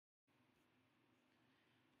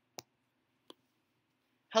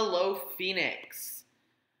Hello, Phoenix.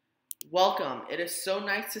 Welcome. It is so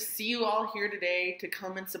nice to see you all here today to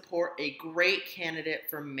come and support a great candidate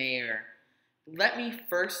for mayor. Let me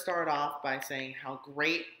first start off by saying how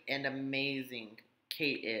great and amazing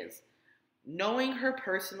Kate is. Knowing her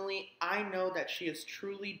personally, I know that she is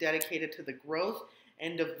truly dedicated to the growth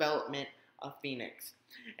and development of Phoenix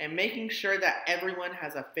and making sure that everyone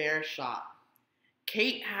has a fair shot.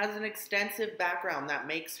 Kate has an extensive background that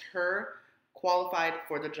makes her qualified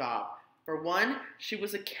for the job. For one, she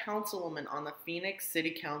was a councilwoman on the Phoenix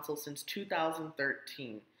City Council since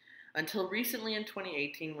 2013, until recently in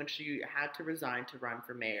 2018 when she had to resign to run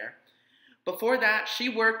for mayor. Before that, she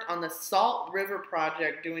worked on the Salt River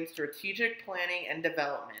Project doing strategic planning and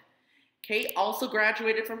development. Kate also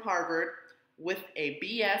graduated from Harvard with a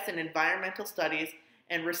BS in Environmental Studies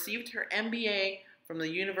and received her MBA from the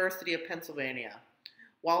University of Pennsylvania.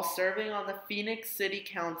 While serving on the Phoenix City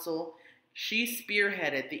Council, she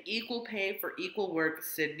spearheaded the Equal Pay for Equal Work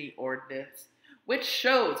City Ordinance, which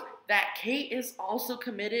shows that Kate is also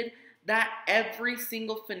committed that every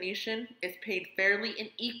single Phoenician is paid fairly and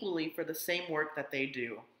equally for the same work that they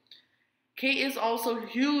do. Kate is also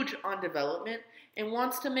huge on development and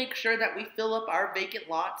wants to make sure that we fill up our vacant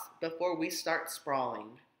lots before we start sprawling.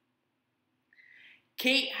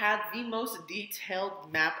 Kate had the most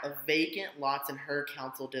detailed map of vacant lots in her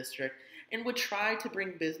council district and would try to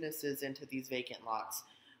bring businesses into these vacant lots.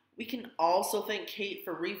 We can also thank Kate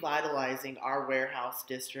for revitalizing our warehouse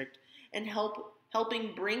district and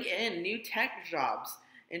helping bring in new tech jobs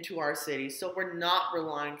into our city so we're not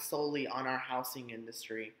relying solely on our housing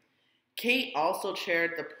industry. Kate also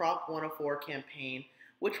chaired the Prop 104 campaign,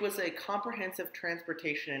 which was a comprehensive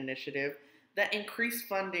transportation initiative that increased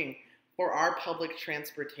funding for our public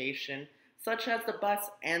transportation, such as the bus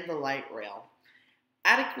and the light rail.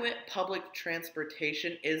 Adequate public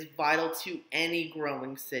transportation is vital to any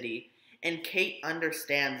growing city, and Kate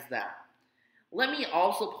understands that. Let me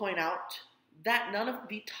also point out that none of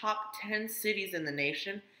the top 10 cities in the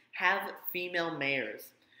nation have female mayors.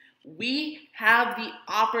 We have the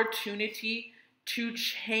opportunity to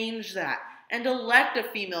change that and elect a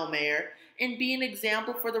female mayor and be an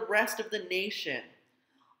example for the rest of the nation.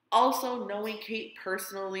 Also, knowing Kate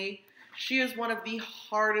personally, she is one of the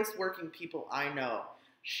hardest working people I know.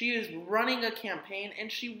 She is running a campaign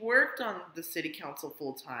and she worked on the city council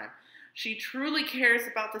full time. She truly cares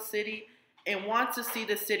about the city and wants to see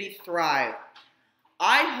the city thrive.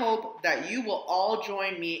 I hope that you will all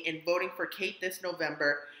join me in voting for Kate this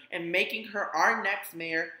November and making her our next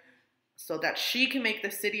mayor so that she can make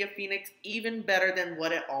the city of Phoenix even better than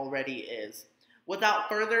what it already is. Without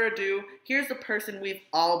further ado, here's the person we've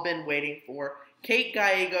all been waiting for, Kate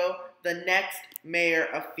Gallego, the next mayor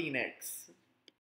of Phoenix.